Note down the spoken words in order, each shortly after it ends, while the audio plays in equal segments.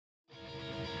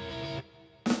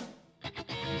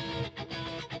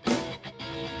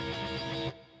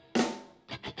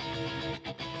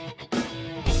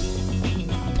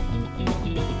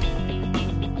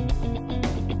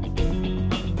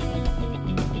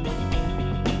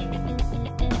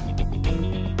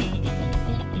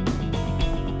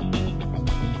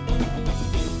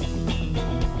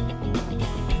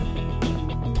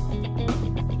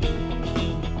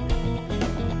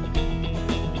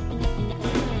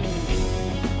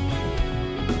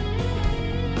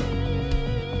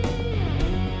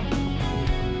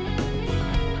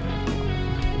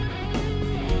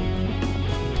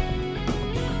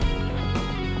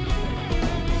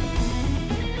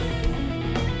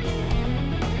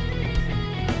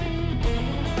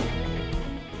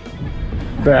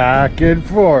Back and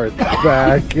forth,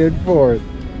 back and forth.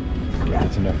 Okay,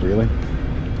 that's enough reeling.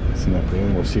 That's enough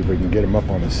reeling. We'll see if we can get him up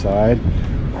on the side.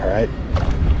 All right.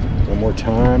 One more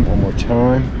time, one more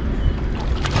time.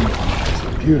 That's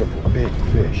a beautiful big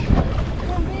fish.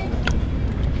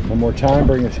 One more time,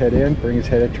 bring his head in, bring his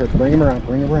head in, bring him around,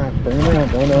 bring him around, bring him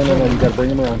around. No, no, no, no, you gotta bring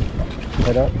him around.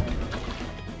 Head up.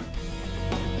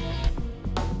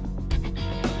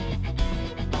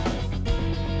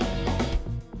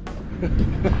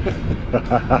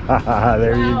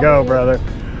 There you go, brother.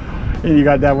 And you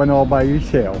got that one all by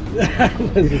yourself. Man,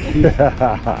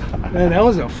 that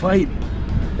was a fight.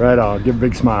 Right on. Give a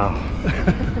big smile.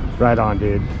 Right on,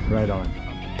 dude. Right on.